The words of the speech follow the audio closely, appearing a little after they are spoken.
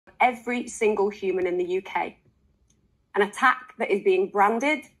every single human in the UK. An attack that is being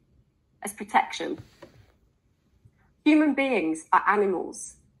branded as protection. Human beings are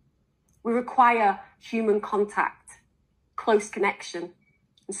animals. We require human contact, close connection,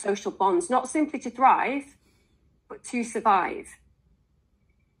 and social bonds, not simply to thrive, but to survive.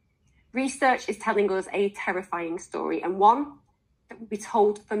 Research is telling us a terrifying story, and one that will be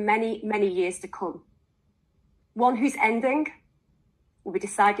told for many, many years to come. One whose ending will be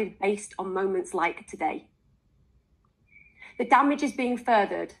decided based on moments like today. The damage is being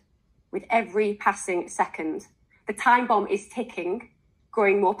furthered with every passing second. The time bomb is ticking,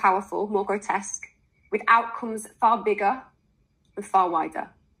 growing more powerful, more grotesque, with outcomes far bigger and far wider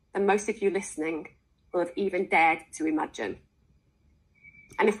than most of you listening will have even dared to imagine.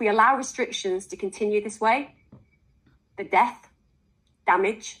 And if we allow restrictions to continue this way, the death,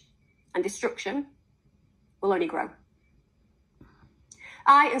 damage, and destruction will only grow.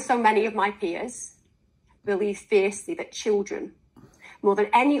 I and so many of my peers believe fiercely that children, more than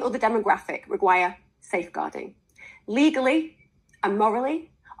any other demographic, require safeguarding. Legally and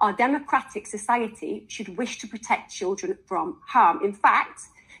morally, our democratic society should wish to protect children from harm. In fact,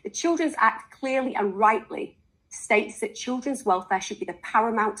 the Children's Act clearly and rightly states that children's welfare should be the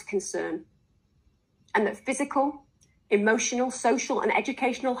paramount concern, and that physical, emotional, social, and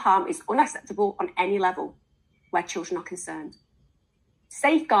educational harm is unacceptable on any level where children are concerned.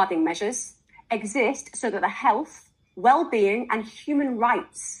 Safeguarding measures exist so that the health, well-being, and human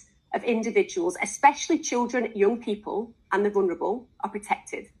rights of individuals, especially children, young people, and the vulnerable, are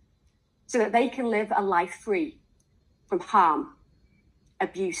protected, so that they can live a life free from harm,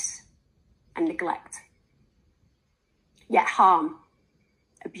 abuse, and neglect. Yet harm,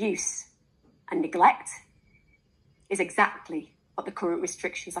 abuse, and neglect is exactly what the current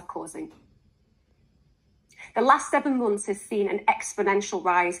restrictions are causing. The last 7 months has seen an exponential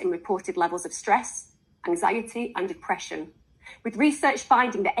rise in reported levels of stress, anxiety, and depression, with research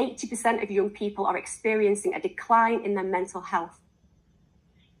finding that 80% of young people are experiencing a decline in their mental health.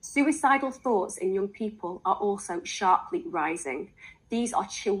 Suicidal thoughts in young people are also sharply rising. These are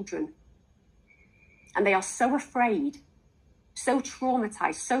children, and they are so afraid, so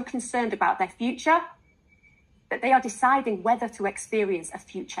traumatized, so concerned about their future that they are deciding whether to experience a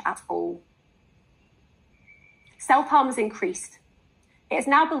future at all. Self-harm has increased. It is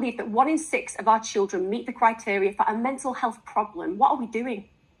now believed that 1 in 6 of our children meet the criteria for a mental health problem. What are we doing?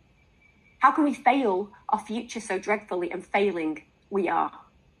 How can we fail our future so dreadfully? And failing, we are.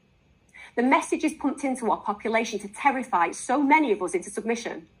 The messages pumped into our population to terrify so many of us into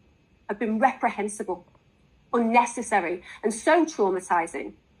submission have been reprehensible, unnecessary, and so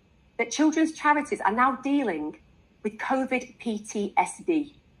traumatizing that children's charities are now dealing with COVID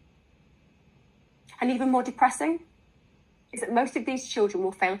PTSD. And even more depressing is that most of these children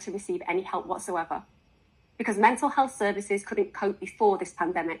will fail to receive any help whatsoever because mental health services couldn't cope before this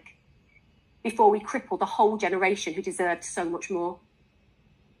pandemic, before we crippled a whole generation who deserved so much more.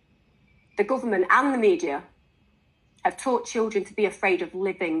 The government and the media have taught children to be afraid of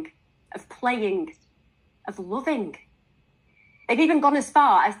living, of playing, of loving. They've even gone as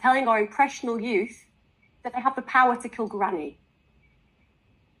far as telling our impressionable youth that they have the power to kill granny.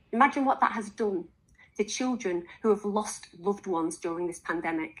 Imagine what that has done to children who have lost loved ones during this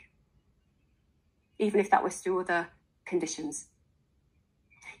pandemic, even if that was through other conditions.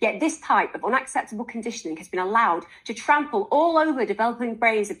 Yet this type of unacceptable conditioning has been allowed to trample all over developing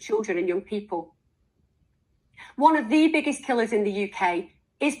brains of children and young people. One of the biggest killers in the UK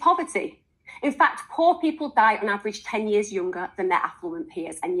is poverty. In fact, poor people die on average 10 years younger than their affluent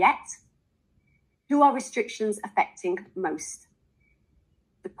peers. And yet, who are restrictions affecting most?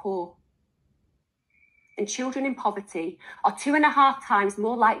 The poor. And children in poverty are 2.5 times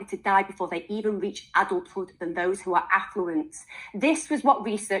more likely to die before they even reach adulthood than those who are affluent. This was what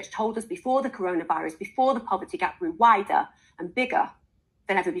research told us before the coronavirus, before the poverty gap grew wider and bigger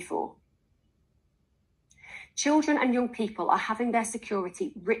than ever before. Children and young people are having their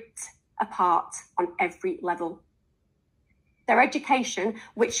security ripped apart on every level. Their education,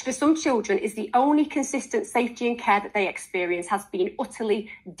 which for some children is the only consistent safety and care that they experience, has been utterly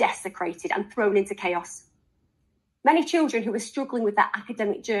desecrated and thrown into chaos. Many children who are struggling with their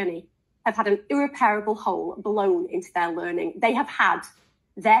academic journey have had an irreparable hole blown into their learning. They have had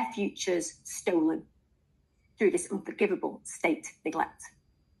their futures stolen through this unforgivable state neglect.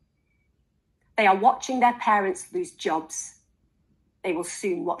 They are watching their parents lose jobs. They will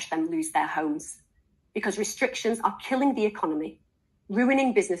soon watch them lose their homes because restrictions are killing the economy,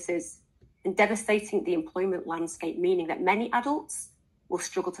 ruining businesses, and devastating the employment landscape, meaning that many adults will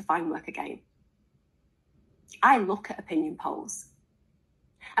struggle to find work again. I look at opinion polls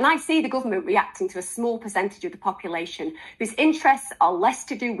And I see the government reacting to a small percentage of the population whose interests are less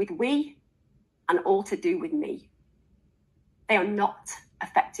to do with we and all to do with me. They are not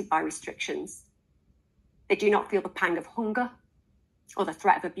affected by restrictions. They do not feel the pang of hunger or the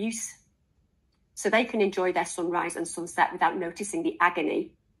threat of abuse, so they can enjoy their sunrise and sunset without noticing the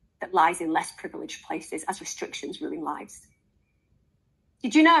agony that lies in less privileged places as restrictions ruin lives.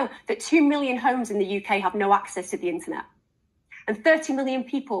 Did you know that 2 million homes in the UK have no access to the internet? And 30 million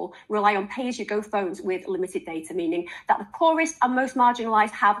people rely on pay-as-you-go phones with limited data, meaning that the poorest and most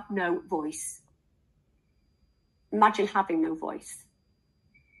marginalised have no voice. Imagine having no voice.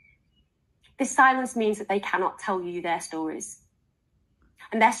 This silence means that they cannot tell you their stories.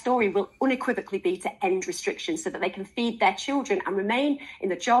 And their story will unequivocally be to end restrictions so that they can feed their children and remain in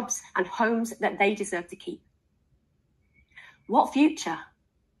the jobs and homes that they deserve to keep. What future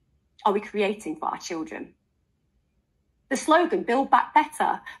are we creating for our children? The slogan, Build Back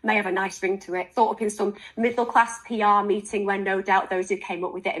Better, may have a nice ring to it, thought up in some middle-class PR meeting where no doubt those who came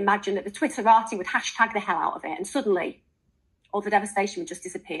up with it imagined that the Twitterati would hashtag the hell out of it, and suddenly all the devastation would just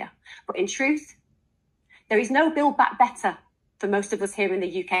disappear. But in truth, there is no Build Back Better for most of us here in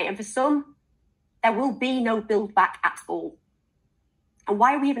the UK, and for some, there will be no build back at all. And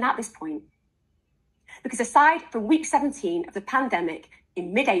why are we even at this point? Because aside from week 17 of the pandemic,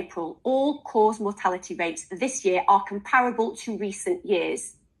 in mid-April, all-cause mortality rates this year are comparable to recent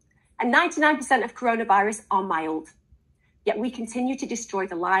years. And 99% of coronavirus are mild. Yet we continue to destroy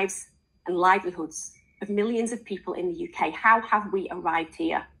the lives and livelihoods of millions of people in the UK. How have we arrived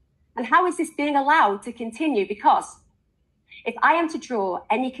here? And how is this being allowed to continue? Because if I am to draw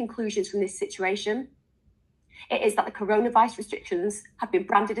any conclusions from this situation, it is that the coronavirus restrictions have been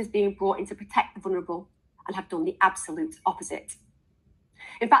branded as being brought in to protect the vulnerable and have done the absolute opposite.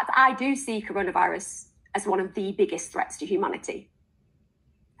 In fact, I do see coronavirus as one of the biggest threats to humanity,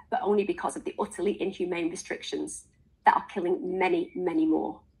 but only because of the utterly inhumane restrictions that are killing many, many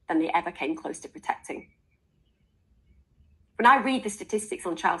more than they ever came close to protecting. When I read the statistics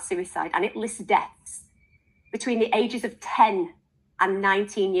on child suicide and it lists deaths between the ages of 10 and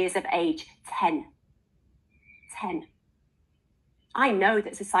 19 years of age, 10. I know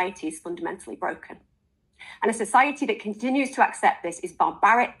that society is fundamentally broken. And a society that continues to accept this is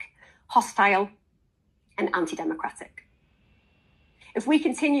barbaric, hostile, and anti-democratic. If we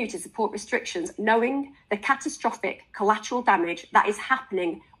continue to support restrictions, knowing the catastrophic collateral damage that is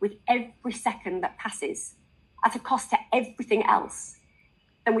happening with every second that passes, at a cost to everything else,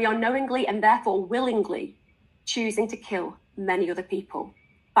 then we are knowingly and therefore willingly choosing to kill many other people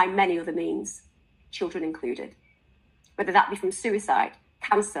by many other means, children included. Whether that be from suicide,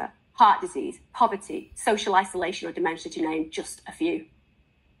 cancer, heart disease, poverty, social isolation, or dementia, to name just a few.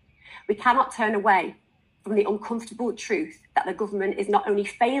 We cannot turn away from the uncomfortable truth that the government is not only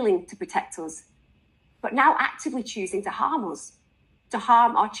failing to protect us, but now actively choosing to harm us, to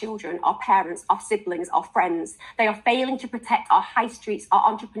harm our children, our parents, our siblings, our friends. They are failing to protect our high streets, our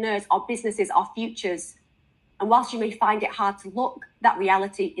entrepreneurs, our businesses, our futures. And whilst you may find it hard to look that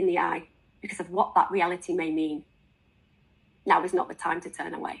reality in the eye because of what that reality may mean, now is not the time to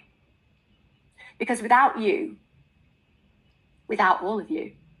turn away. Because without you, without all of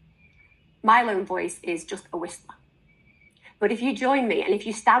you, my lone voice is just a whisper. But if you join me and if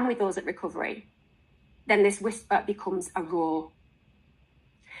you stand with us at Recovery, then this whisper becomes a roar.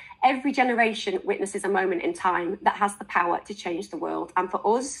 Every generation witnesses a moment in time that has the power to change the world. And for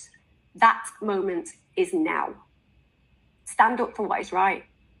us, that moment is now. Stand up for what is right.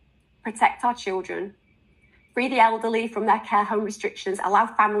 Protect our children. Free the elderly from their care home restrictions. Allow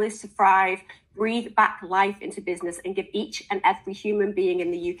families to thrive. Breathe back life into business and give each and every human being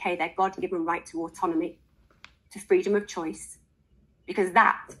in the UK their God-given right to autonomy, to freedom of choice, because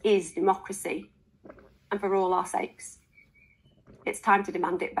that is democracy. And for all our sakes, it's time to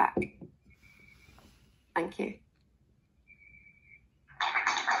demand it back. Thank you.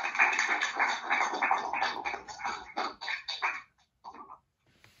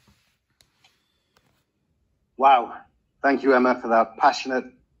 Wow. Thank you, Emma, for that passionate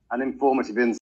and informative insight.